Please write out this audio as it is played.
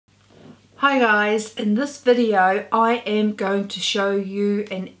Hi guys, in this video I am going to show you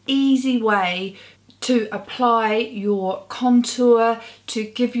an easy way to apply your contour to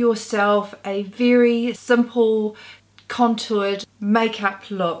give yourself a very simple contoured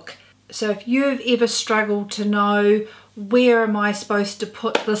makeup look. So if you've ever struggled to know where am I supposed to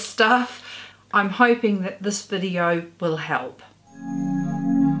put this stuff, I'm hoping that this video will help.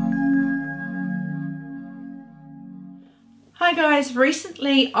 Hi guys,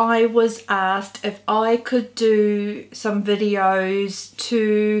 recently I was asked if I could do some videos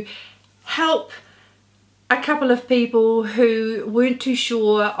to help a couple of people who weren't too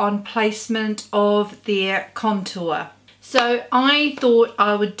sure on placement of their contour. So I thought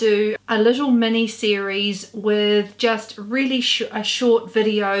I would do a little mini series with just really short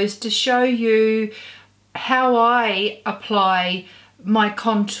videos to show you how I apply my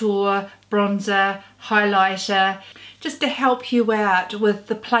contour, bronzer, highlighter, just to help you out with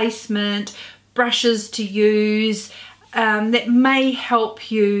the placement, brushes to use, that may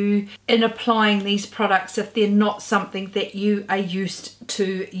help you in applying these products if they're not something that you are used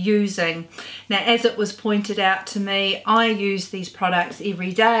to using. Now, as it was pointed out to me, I use these products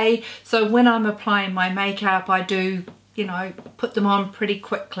every day, so when I'm applying my makeup I do, you know, put them on pretty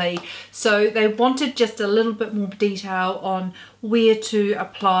quickly. So they wanted just a little bit more detail on where to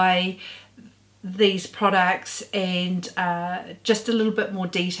apply these products and just a little bit more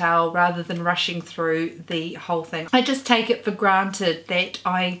detail rather than rushing through the whole thing. I just take it for granted that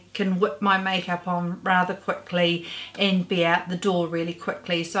I can whip my makeup on rather quickly and be out the door really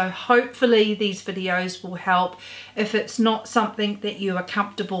quickly. So hopefully these videos will help if it's not something that you are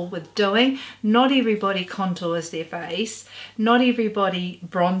comfortable with doing. Not everybody contours their face, not everybody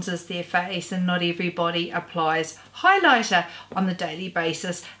bronzes their face, and not everybody applies highlighter on the daily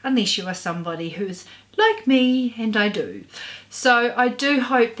basis unless you are somebody who's like me, and I do. So I do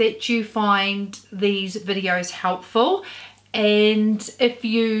hope that you find these videos helpful, and if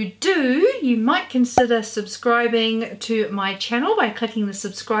you do, you might consider subscribing to my channel by clicking the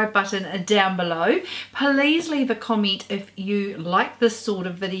subscribe button down below. Please leave a comment if you like this sort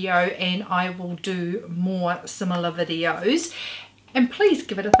of video and I will do more similar videos, and please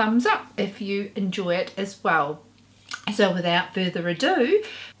give it a thumbs up if you enjoy it as well. So without further ado,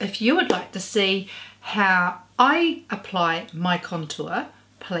 if you would like to see how I apply my contour,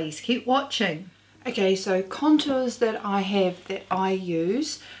 please keep watching. Okay, so contours that I have that I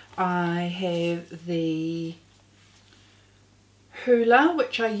use, I have the Hoola,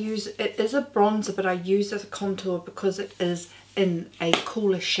 which I use, it is a bronzer but I use as a contour because it is in a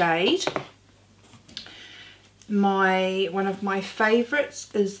cooler shade. One of my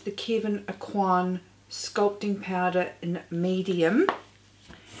favourites is the Kevyn Aucoin sculpting powder in medium,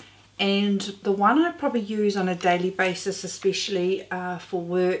 and the one I probably use on a daily basis, especially for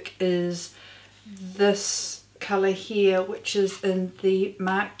work, is this colour here, which is in the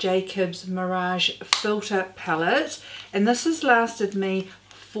Marc Jacobs Mirage filter palette, and this has lasted me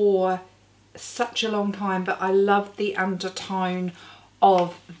for such a long time, but I love the undertone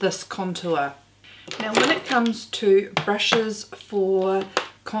of this contour. Now when it comes to brushes for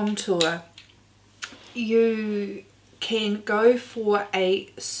contour, you can go for a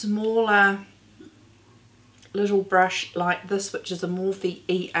smaller little brush like this, which is a Morphe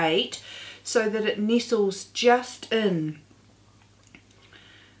E8, so that it nestles just in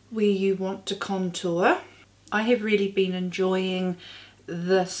where you want to contour. I have really been enjoying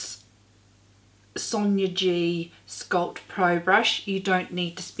this Sonia G Sculpt Pro brush. You don't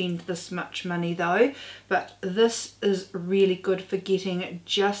need to spend this much money though, but this is really good for getting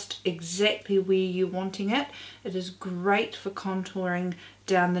just exactly where you're wanting it. It is great for contouring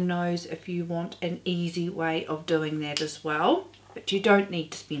down the nose if you want an easy way of doing that as well, but you don't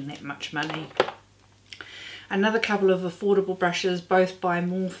need to spend that much money. Another couple of affordable brushes, both by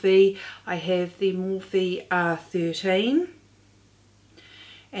Morphe. I have the Morphe R13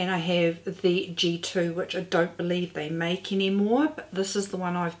 and I have the G2, which I don't believe they make anymore, but this is the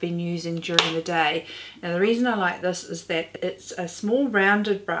one I've been using during the day. Now the reason I like this is that it's a small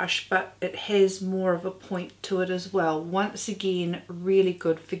rounded brush, but it has more of a point to it as well. Once again, really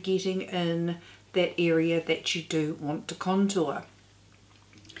good for getting in that area that you do want to contour.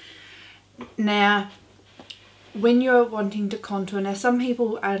 Now when you're wanting to contour, now some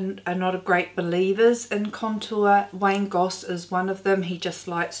people are not great believers in contour. Wayne Goss is one of them. He just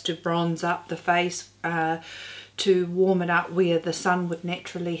likes to bronze up the face to warm it up where the sun would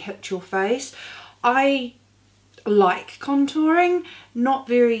naturally hit your face. I like contouring, not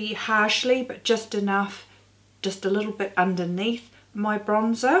very harshly, but just enough, just a little bit underneath my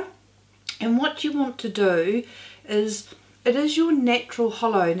bronzer. And what you want to do is it is your natural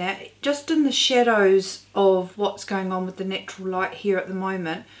hollow. Now, just in the shadows of what's going on with the natural light here at the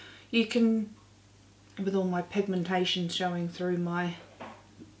moment, you can, with all my pigmentation showing through my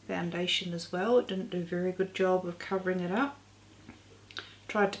foundation as well, it didn't do a very good job of covering it up.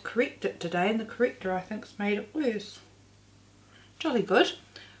 Tried to correct it today, and the corrector I think's made it worse. Jolly good.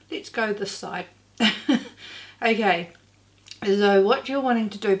 Let's go this side. Okay, so what you're wanting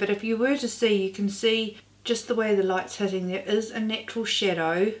to do, but if you were to see, you can see just the way the light's hitting, there is a natural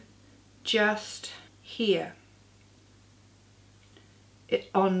shadow just here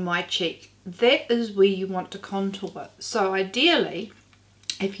on my cheek. That is where you want to contour. So ideally,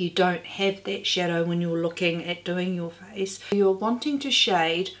 if you don't have that shadow when you're looking at doing your face, you're wanting to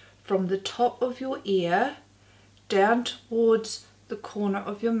shade from the top of your ear down towards the corner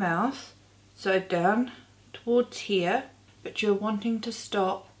of your mouth, so down towards here, but you're wanting to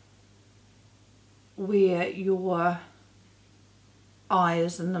stop where your eye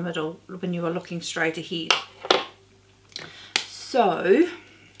is in the middle when you are looking straight ahead. So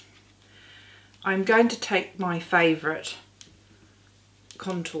I'm going to take my favourite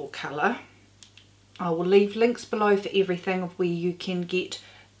contour colour. I will leave links below for everything of where you can get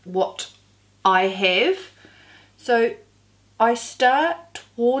what I have. So I start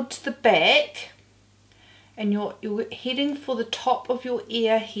towards the back, and you're heading for the top of your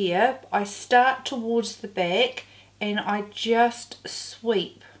ear here. I start towards the back and I just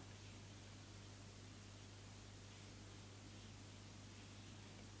sweep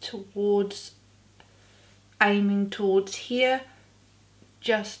towards, aiming towards here,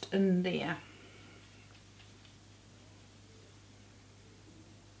 just in there.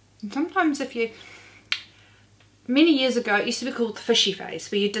 And sometimes if you, many years ago it used to be called the fishy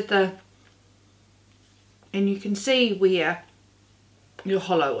face, where you did the, and you can see where your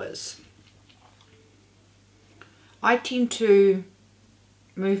hollow is. I tend to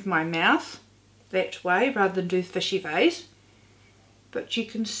move my mouth that way rather than do fishy face, but you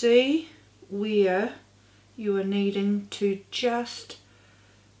can see where you are needing to just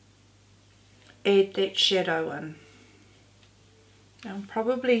add that shadow in. Now I'm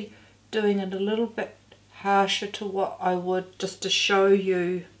probably doing it a little bit harsher to what I would, just to show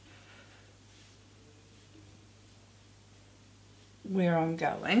you where I'm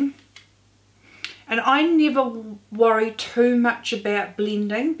going. And I never worry too much about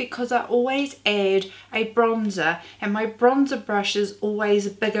blending, because I always add a bronzer, and my bronzer brush is always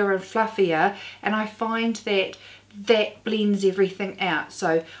bigger and fluffier, and I find that that blends everything out.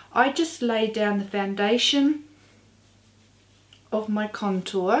 So I just lay down the foundation of my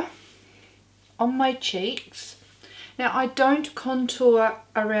contour on my cheeks. Now I don't contour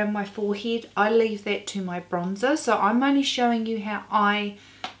around my forehead, I leave that to my bronzer, so I'm only showing you how I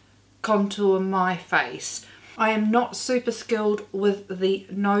contour my face. I am not super skilled with the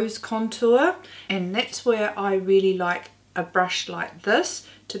nose contour, and that's where I really like a brush like this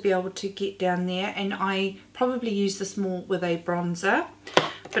to be able to get down there, and I probably use this more with a bronzer.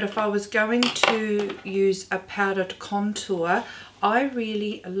 But if I was going to use a powder to contour, I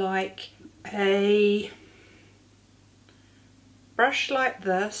really like a brush like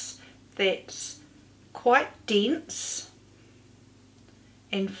this that's quite dense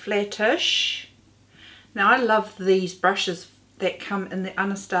and flattish. Now I love these brushes that come in the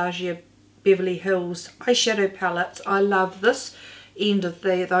Anastasia Beverly Hills eyeshadow palettes. I love this end of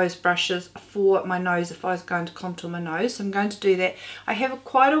those brushes for my nose if I was going to contour my nose. So I'm going to do that. I have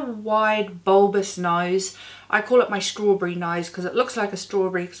quite a wide bulbous nose. I call it my strawberry nose because it looks like a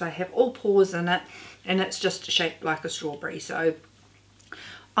strawberry, because I have all pores in it and it's just shaped like a strawberry. So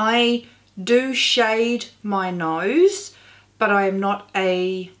I do shade my nose, but I am not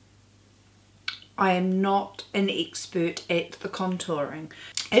an expert at the contouring.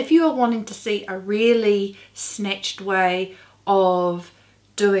 If you are wanting to see a really snatched way of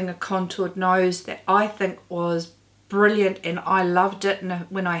doing a contoured nose that I think was brilliant and I loved it, and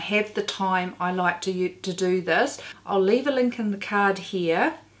when I have the time I like to do this, I'll leave a link in the card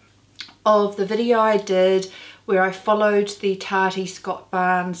here of the video I did where I followed the Tati Scott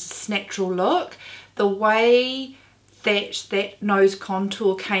Barnes natural look. The way that nose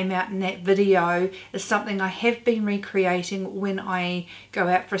contour came out in that video is something I have been recreating when I go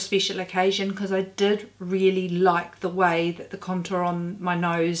out for a special occasion, because I did really like the way that the contour on my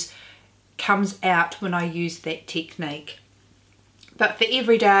nose comes out when I use that technique. But for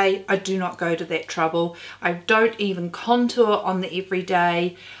everyday, I do not go to that trouble. I don't even contour on the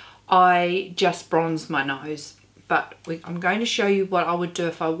everyday, I just bronze my nose. But I'm going to show you what I would do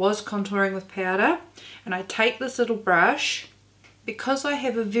if I was contouring with powder. And I take this little brush, because I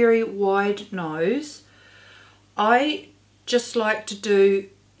have a very wide nose, I just like to do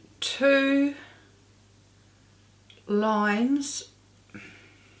 2 lines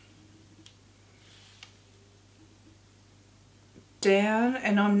down,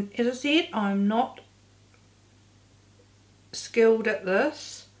 and as I said, I'm not skilled at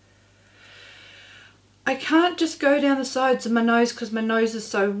this. I can't just go down the sides of my nose because my nose is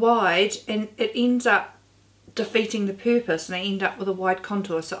so wide, and it ends up defeating the purpose, and I end up with a wide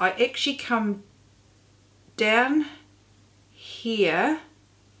contour. So I actually come down here,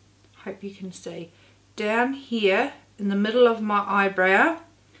 hope you can see, down here in the middle of my eyebrow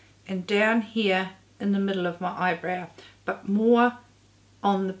and down here in the middle of my eyebrow, but more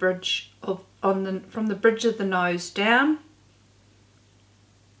on the bridge of from the bridge of the nose down,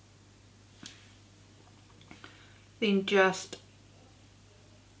 then just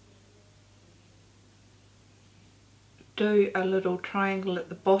do a little triangle at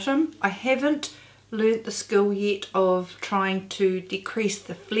the bottom. I haven't learnt the skill yet of trying to decrease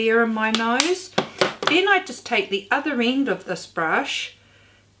the flare in my nose. Then I just take the other end of this brush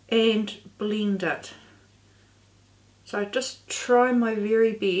and blend it. So I just try my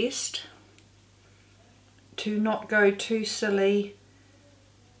very best to not go too silly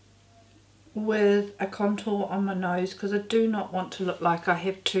with a contour on my nose, because I do not want to look like I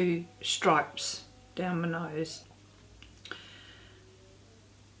have 2 stripes down my nose.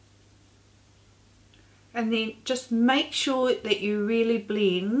 And then just make sure that you really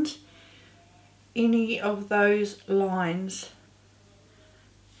blend any of those lines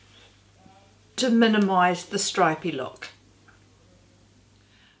to minimize the stripy look.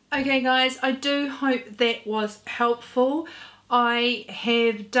 Okay guys, I do hope that was helpful. I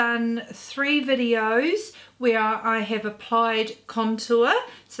have done 3 videos where I have applied contour,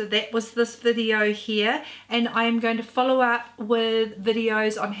 so that was this video here, and I am going to follow up with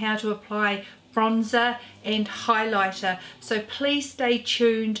videos on how to apply bronzer and highlighter, so please stay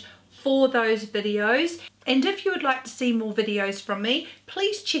tuned for those videos. And if you would like to see more videos from me,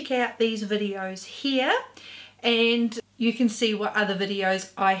 please check out these videos here, and you can see what other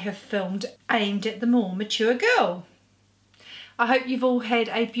videos I have filmed aimed at the more mature girl. I hope you've all had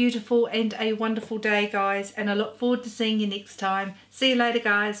a beautiful and a wonderful day, guys, and I look forward to seeing you next time. See you later,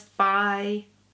 guys. Bye.